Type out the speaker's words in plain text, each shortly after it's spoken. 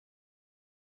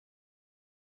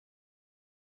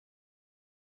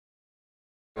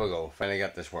There we go, finally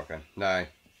got this working. Now,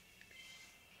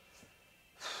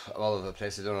 all over the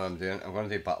place, I don't know what I'm doing. I'm going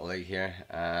to do Battle League here.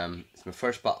 It's my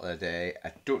first battle of the day.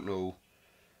 I don't know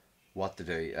what to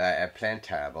do. I'm playing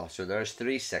terrible. So there's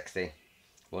 360,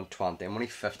 120. I'm only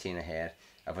 15 ahead.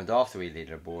 I've went off the wee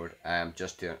leaderboard. I'm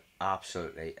just doing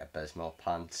absolutely abysmal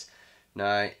pants.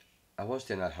 Now, I was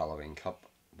doing that Halloween Cup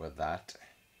with that.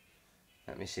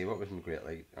 Let me see, what was my Great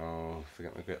League? Oh, I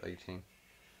forget my Great League team.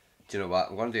 Do you know what?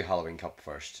 I'm going to do Halloween Cup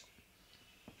first.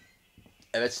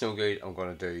 If it's no good, I'm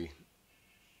going to do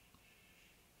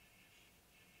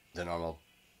the normal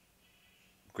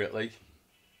Great League.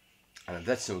 And if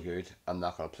that's no good, I'm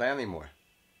not going to play anymore.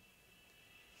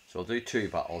 So I'll do 2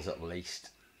 battles at least.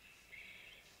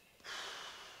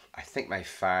 I think my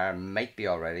fire might be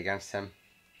alright against him.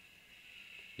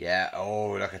 Yeah,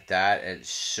 oh, look at that. It's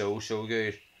so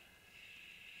good.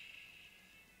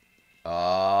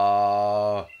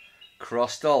 Oh,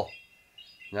 Crustal.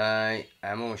 Now,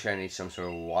 I'm almost sure I need some sort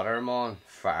of water mon.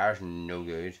 Fire's no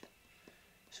good.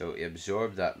 So he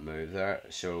absorbed that move there.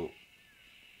 So,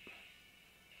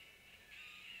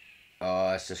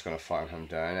 oh, it's just going to farm him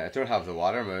down. I don't have the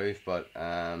water move, but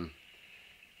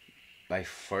my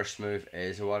first move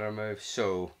is a water move.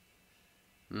 So,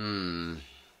 I'm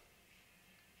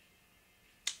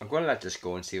going to let this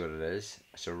go and see what it is.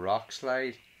 It's a rock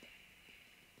slide.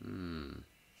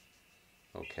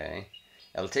 Okay.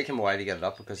 It'll take him a while to get it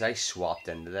up because I swapped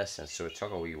into this, and so it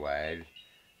took a wee while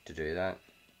to do that.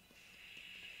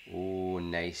 Oh,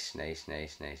 nice. So I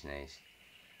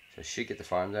should get the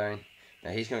farm down.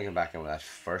 Now he's going to come back in with that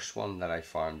first one that I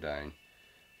farmed down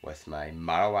with my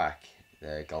Marowak,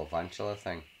 the Galvantula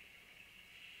thing.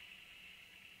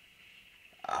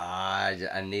 Ah,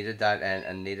 I needed that, and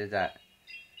I needed that.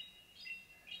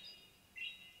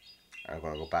 I'm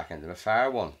going to go back into the fire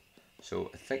one.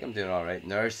 So I think I'm doing alright.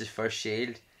 There's the first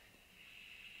shield.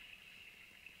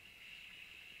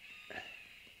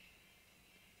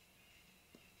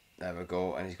 There we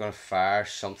go. And he's going to fire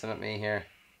something at me here.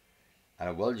 And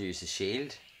I will use the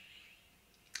shield.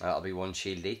 That'll be 1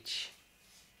 shield each.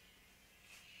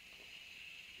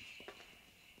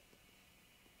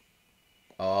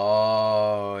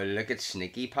 Oh, look at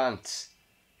Sneaky Pants.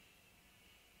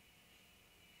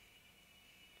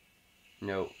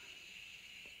 No.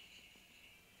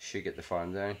 Should get the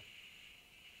farm down.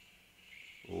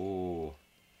 Oh.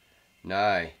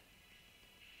 Now.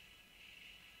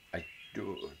 I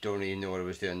don't even know what I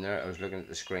was doing there. I was looking at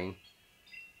the screen.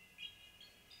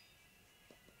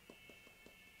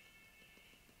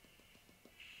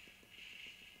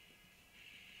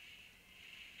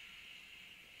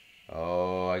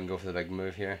 Oh, I can go for the big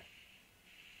move here.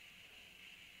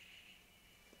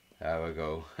 There we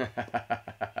go.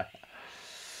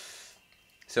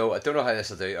 So I don't know how this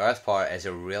will do. Earth Power is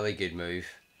a really good move.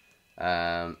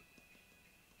 My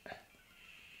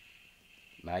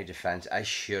defense, I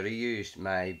should have used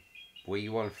my wee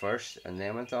one first and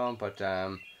then went on, but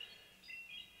I'm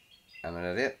an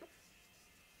idiot.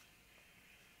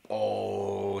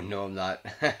 Oh no, I'm not.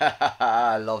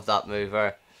 I love that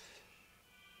mover.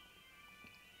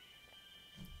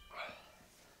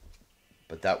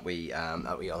 But that wee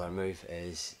other move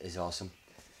is awesome.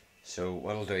 So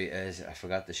what I'll do is, I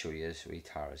forgot to show you this, wee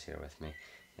Tara's here with me.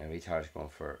 Now wee Tara's going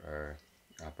for her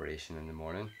operation in the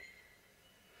morning.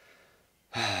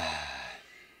 I'll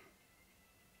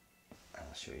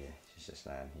show you. She's just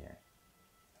lying here.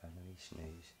 Having a wee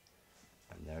snooze.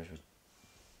 And there's a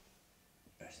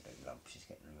big lump she's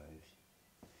getting removed.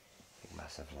 Big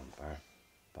massive lump there.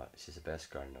 But she's the best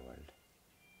girl in the world.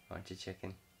 Aren't you,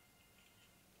 chicken?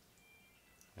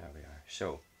 There we are.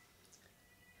 So,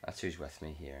 that's who's with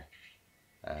me here.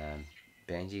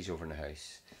 Benji's over in the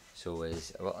house. So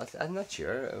is, well, I'm not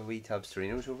sure. Wee Tabs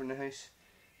Torino's over in the house.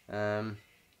 I'm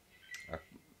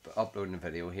uploading a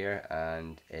video here,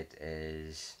 and it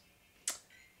is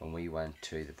when we went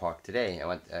to the park today. I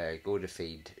went go to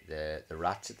feed the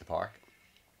rats at the park,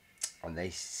 and they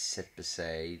sit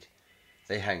beside.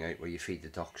 They hang out where you feed the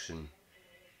ducks and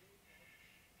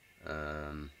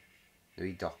the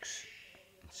wee ducks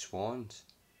and swans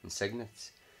and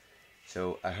cygnets.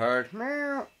 So I heard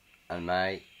meow, and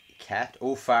my cat,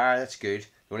 oh fire, that's good.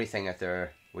 The only thing that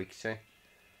they're weak to.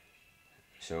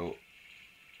 So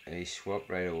he swapped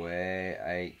right away.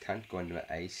 I can't go into my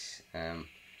ice.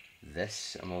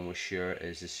 This I'm almost sure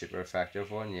is the super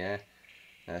effective one, yeah.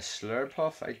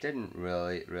 Slurpuff, I didn't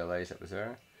really realise it was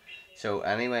there. So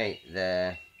anyway,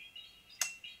 yeah,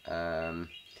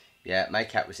 my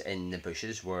cat was in the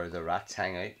bushes where the rats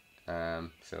hang out.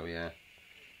 So yeah,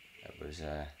 it was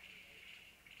oh,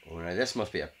 now this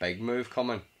must be a big move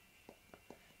coming.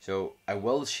 So I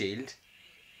will shield.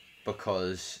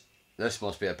 because this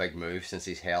must be a big move since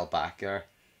he's held back there.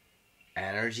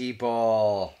 Energy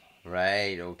ball.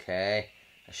 Right, okay.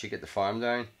 I should get the farm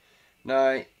down.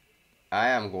 Now, I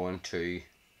am going to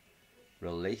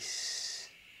release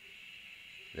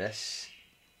this.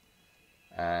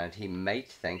 And he might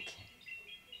think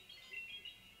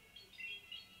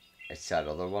it's that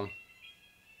other one.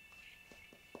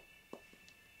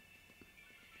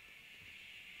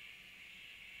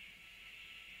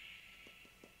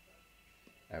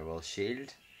 I will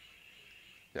shield.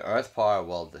 The earth power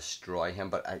will destroy him,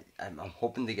 but I'm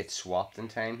hoping to get swapped in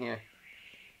time here.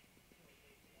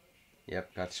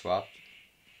 Yep, got swapped.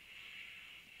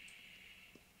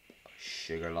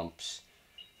 Sugar lumps.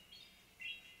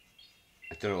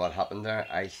 I don't know what happened there.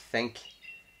 I think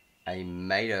I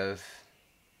might have...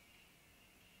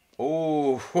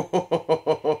 Oh,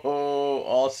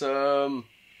 awesome.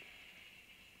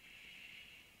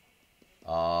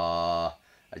 I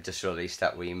just released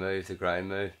that wee move, the ground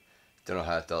move. Don't know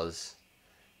how it does,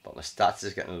 but my stats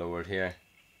is getting lowered here.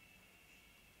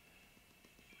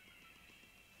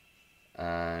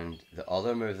 And the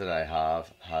other move that I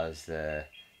have has the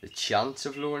chance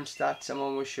of lowering stats, I'm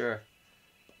almost sure.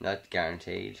 Not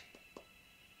guaranteed.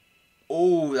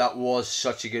 Oh, that was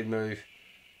such a good move.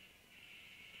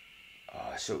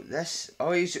 Oh, so this...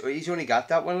 Oh, he's only got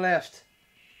that one left.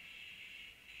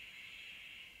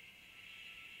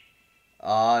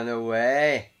 Oh, no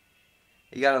way.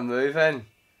 You gotta move in.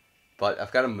 But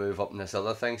I've got to move up in this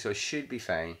other thing, so it should be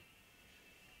fine.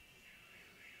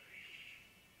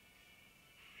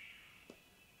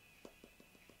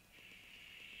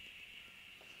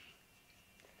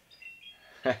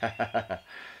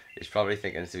 He's probably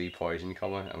thinking it's a wee poison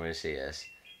coming. I'm going to say yes.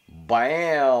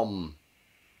 BAM!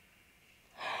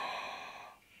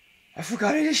 I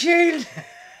forgot to shield!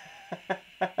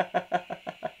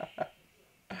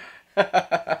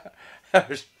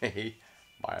 There's me.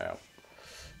 BAM.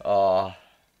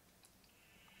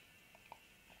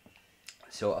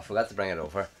 So I forgot to bring it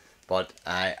over, but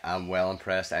I am well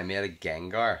impressed. I made a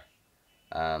Gengar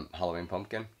Halloween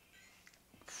pumpkin.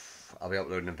 I'll be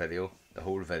uploading a video, the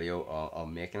whole video of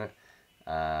making it.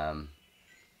 And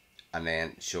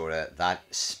then sort of that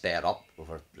sped up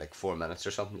over like 4 minutes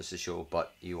or something just to show,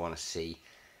 but you want to see.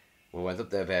 We went up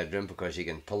to the bedroom because you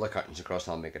can pull the curtains across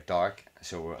and make it dark.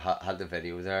 So we had the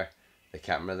video there, the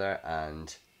camera there,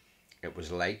 and it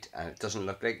was light, and it doesn't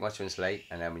look like much when it's light,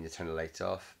 and then when you turn the lights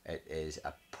off, it is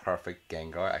a perfect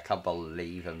Gengar. I can't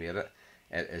believe I made it.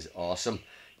 It is awesome.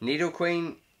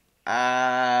 Nidoqueen,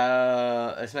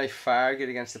 is my fire good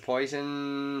against the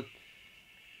poison?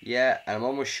 Yeah, and I'm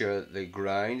almost sure the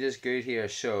ground is good here,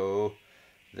 so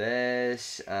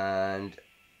this, and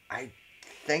I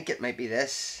think it might be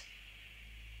this.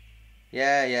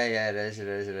 Yeah, it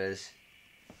is.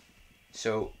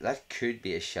 So that could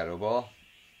be a Shadow Ball.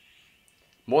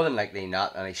 More than likely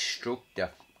not, and I stroked the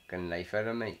fucking life out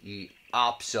of me. You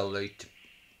absolute...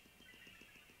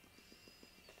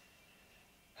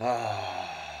 Can't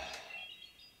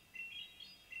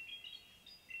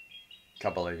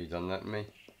believe you done that to me.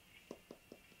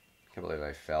 Can't believe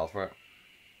I fell for it.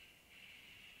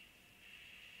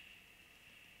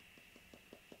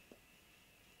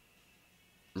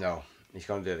 No, he's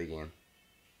gonna do it again.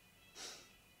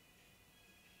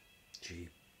 Gee,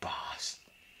 boss.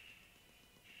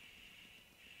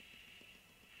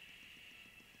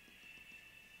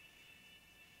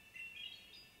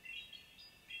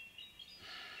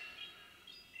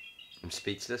 I'm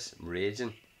speechless. I'm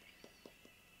raging.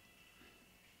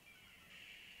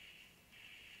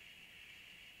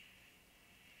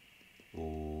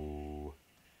 Ooh.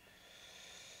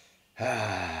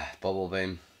 Bubble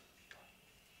beam.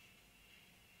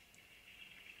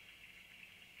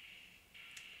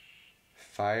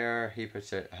 Fire, he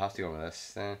puts it. I have to go with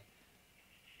this then.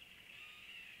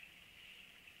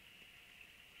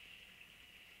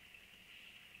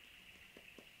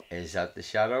 Is that the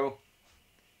shadow?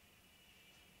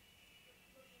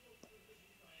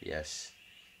 Yes.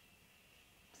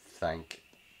 Thank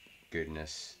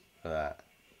goodness for that.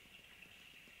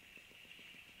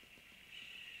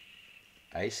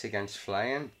 Ice against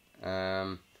flying.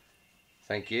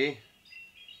 Thank you.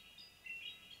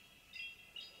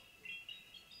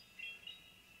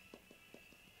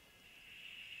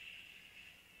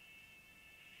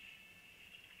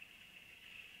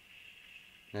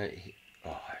 Now, I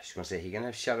was going to say he can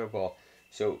have Shadow Ball.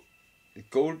 So,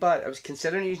 Goldbat, I was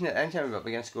considering using it anytime up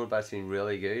against Goldbat's been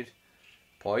really good.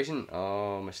 Poison,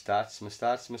 oh, my stats.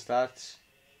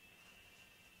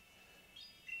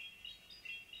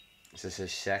 Is this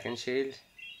his second shield?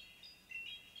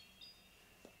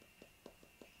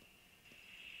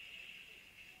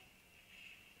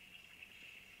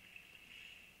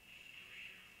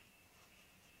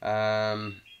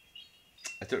 I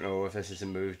don't know if this is a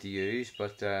move to use,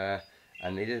 but I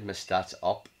needed my stats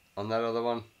up on that other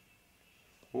one.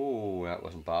 Oh, that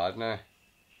wasn't bad now.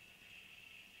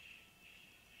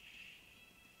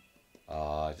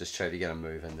 I just tried to get a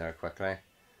move in there quickly.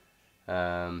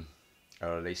 Or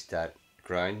at least that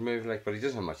ground move, like, but he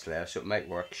doesn't have much left, so it might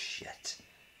work. Shit.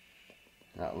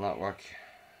 That'll not work.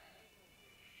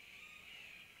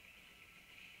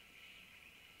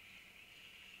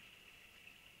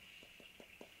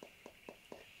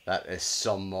 That is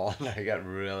some mon, like, it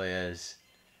really is.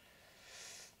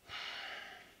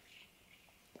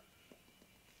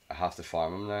 I have to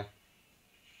farm him now.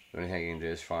 The only thing I can do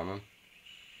is farm him.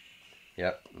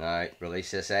 Yep, now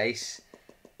release this ace.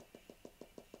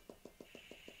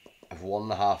 I've won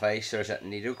the half ace. There's that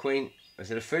Nido Queen.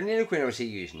 Was it a full Nido Queen or was he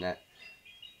using it?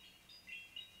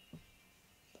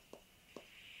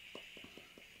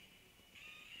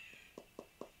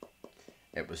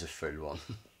 It was a full one.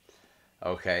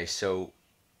 Okay, so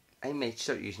I might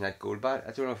start using that gold bat.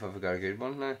 I don't know if I've got a good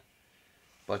one now.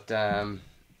 But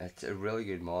it's a really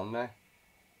good mon now.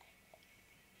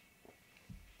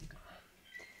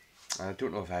 I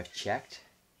don't know if I've checked.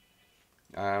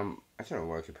 I don't know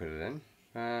where I could put it in.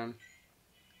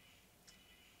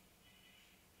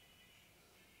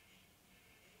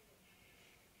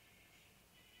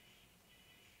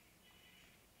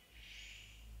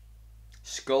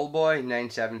 Skullboy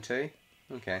 972.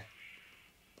 Okay.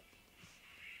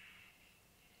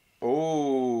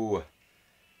 Oh,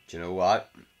 do you know what?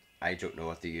 I don't know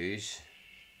what to use.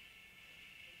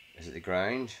 Is it the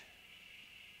ground?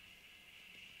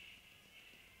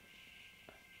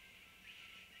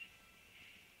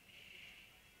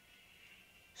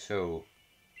 So,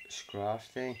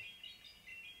 Scrafty.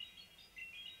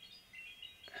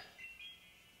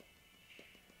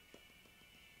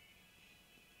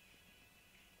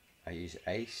 I use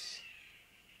Ace.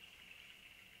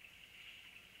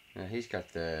 Now he's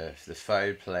got the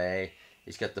foul play.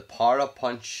 He's got the power up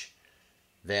punch,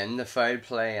 then the foul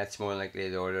play. That's more likely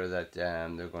the order that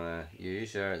they're gonna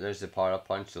use. There's the power up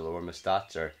punch to lower my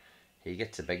stats, or he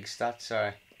gets a big stat.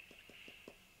 Sorry.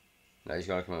 Now he's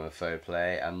gonna come in with foul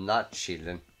play. I'm not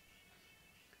shielding.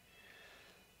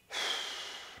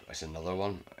 That's another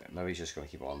one. Maybe he's just gonna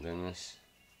keep on doing this.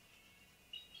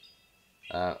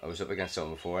 I was up against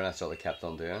someone before and that's all they kept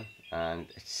on doing, and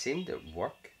it seemed to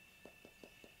work.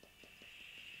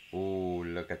 Oh,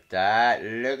 look at that.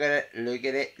 Look at it. Look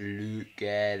at it. Look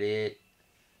at it.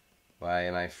 Why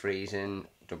am I freezing?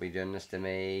 Don't be doing this to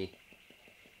me.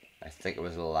 I think it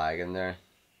was a lag in there.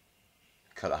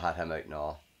 Could have had him out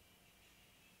now.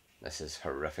 This is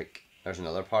horrific. There's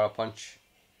another power punch.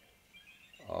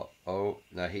 Oh,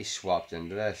 now he swapped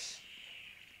into this.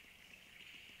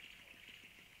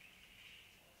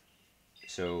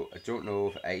 So I don't know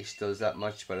if ice does that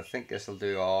much, but I think this will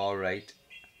do alright.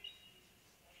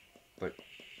 But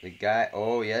the guy,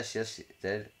 oh yes, it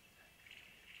did.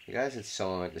 The guys had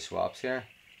some amount of swaps here.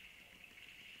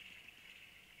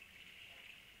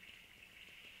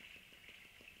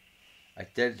 I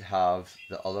did have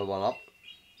the other one up.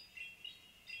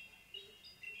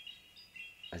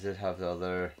 I did have the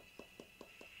other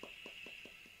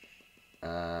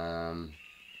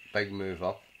big move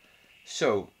up.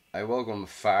 So I will go with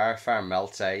fire. Fire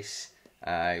melts ice.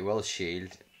 I will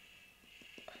shield.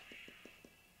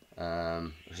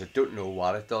 Because I don't know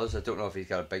what it does. I don't know if he's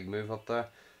got a big move up there,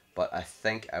 but I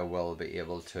think I will be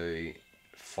able to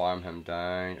farm him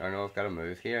down. Or no, I've got a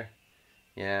move here.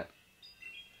 Yeah.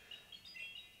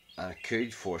 And I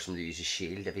could force him to use a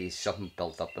shield if he's something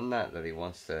built up in that he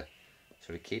wants to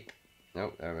sort of keep.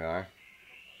 Nope, there we are.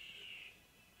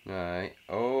 Right.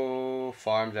 Oh,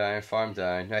 farm down, farm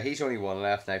down. Now he's only one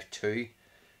left and I have two.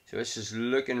 So this is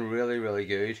looking really, really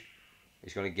good.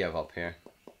 He's going to give up here.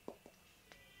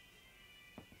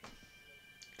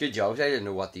 Good job. I didn't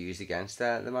know what to use against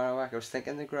the Marowak. I was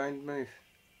thinking the ground move.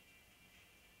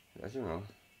 I don't know.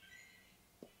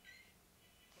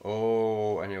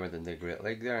 Oh, and he went into the Great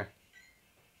League there.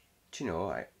 Do you know,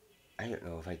 I don't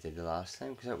know if I did the last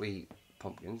time, because that wee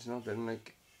pumpkins, no, didn't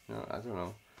like, no, I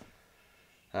don't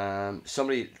know.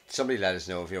 Somebody let us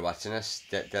know if you're watching this.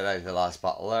 Did I the last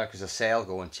battle there? Because I say I'll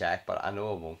go and check, but I know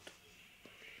I won't.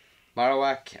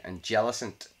 Marowak and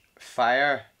Jellicent.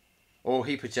 Fire. Oh,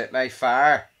 he puts out my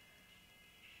fire.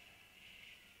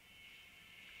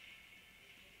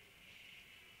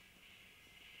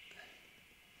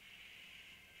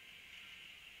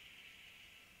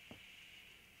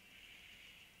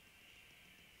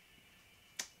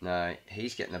 Now,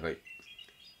 he's getting about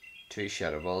 2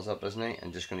 shadow balls up, isn't he?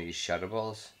 I'm just going to use shadow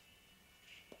balls.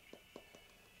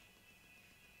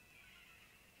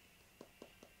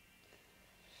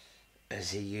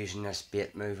 Is he using this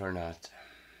bait move or not?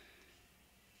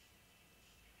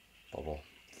 Bubble.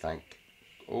 Thank.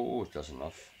 Oh, it does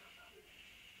enough.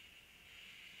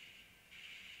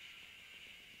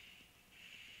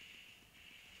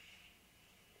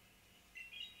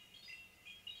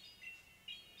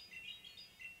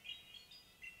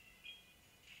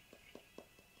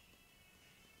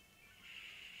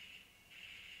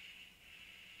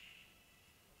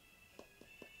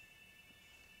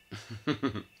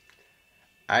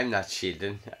 I'm not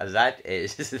shielding. That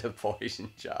is the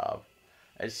poison job.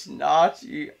 It's not,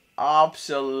 you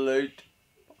absolute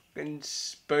fucking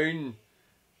spoon.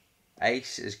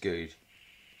 Ice is good.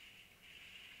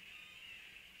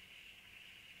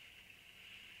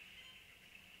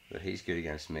 But he's good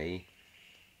against me.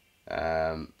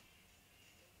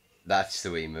 That's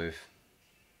the wee move.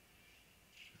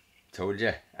 Told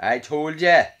you. I told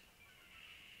you.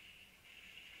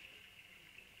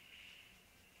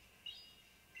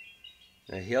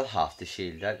 Now he'll have to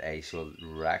shield. That ice will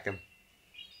wreck him.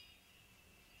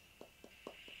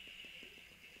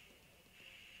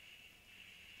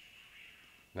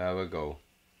 There we go.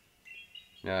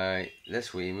 Now,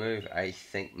 this wee move, I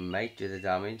think, might do the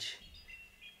damage.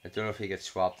 I don't know if he gets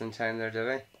swapped in time there,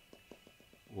 did he?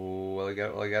 Oh, will I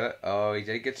get it? Will I get it? Oh, he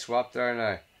did get swapped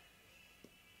there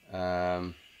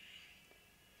now.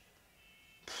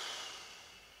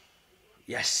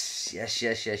 Yes, yes,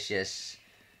 yes, yes, yes.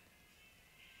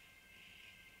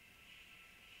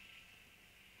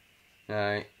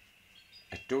 Now,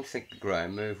 I don't think the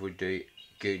ground move would do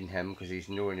good in him because he's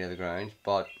nowhere near the ground,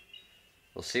 but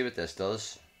we'll see what this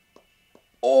does.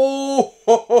 Oh!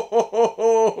 Ho, ho, ho,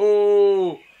 ho,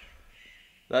 ho.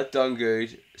 That done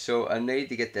good. So I need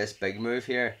to get this big move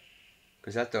here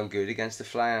because that done good against the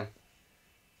flying.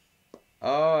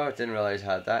 Oh, I didn't realise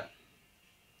I had that.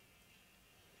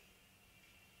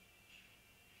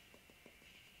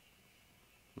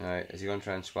 Now, is he going to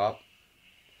try and swap?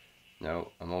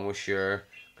 No, I'm almost sure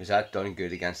because that done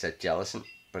good against that gelatin,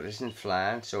 but it isn't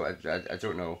flying, so I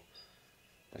don't know.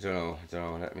 I don't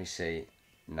know. Let me see.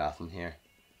 Nothing here.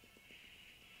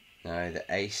 Now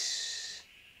the ice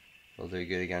will do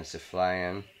good against the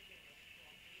flying.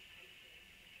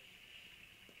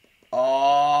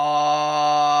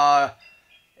 Oh,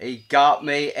 he got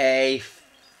me a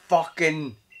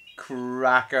fucking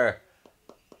cracker.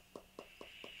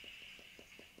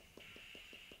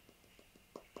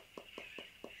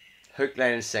 Hook,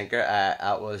 line, and sinker.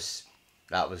 That was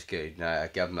good. Now I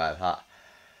give him that.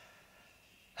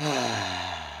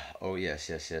 Oh yes,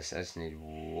 yes, yes. I just need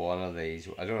one of these.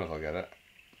 I don't know if I'll get it.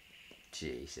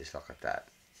 Jesus, look at that.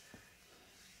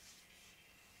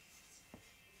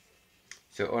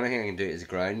 So the only thing I can do is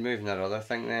ground move and that other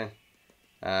thing then.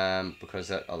 Because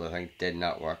that other thing did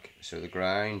not work. So the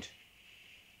ground.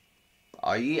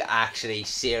 Are you actually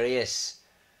serious?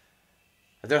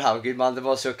 I don't have a good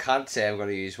mandible, so I can't say I'm going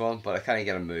to use one, but I can't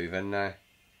get a move in now.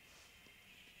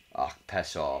 Oh,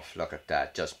 piss off. Look at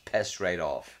that. Just piss right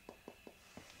off.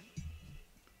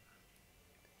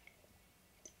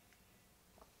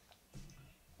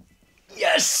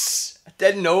 Yes! I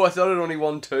didn't know. I thought it only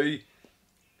won 2.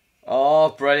 Oh,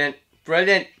 brilliant.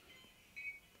 Brilliant.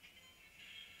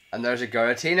 And there's a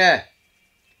Giritina.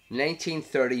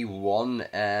 1931.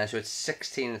 So it's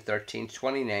 16 and 13.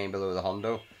 29 below the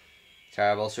hundo.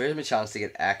 Terrible. So here's my chance to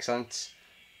get excellence.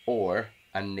 Or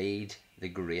I need the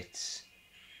greats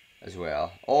as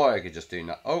well. Or I could just do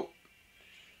that. Oh.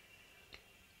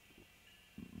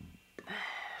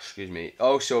 Excuse me.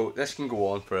 Oh, so this can go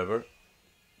on forever.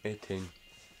 18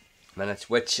 minutes,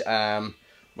 which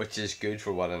is good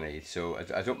for what I need. So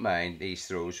I don't mind these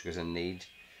throws because I need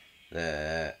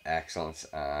the excellence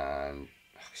and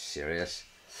serious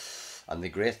and the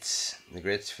greats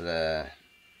for the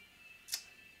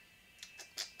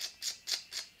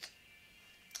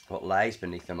what lies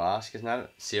beneath the mask, isn't it?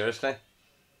 Seriously,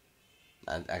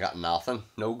 and I got nothing.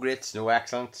 No greats, no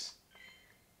excellence.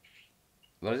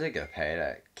 What did I get paid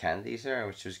at? Candies there,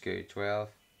 which was good. 12.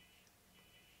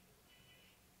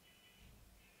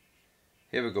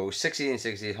 Here we go, 16 and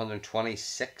 60,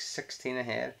 126, 16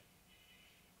 ahead.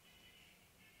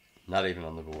 Not even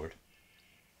on the board.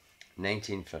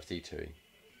 1952.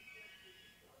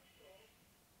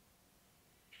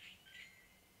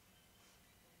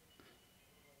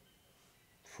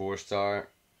 Four star.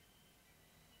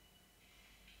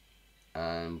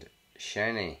 And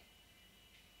shiny.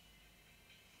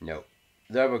 No.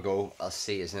 There we go. I'll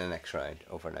see you in the next round.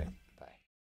 Over now.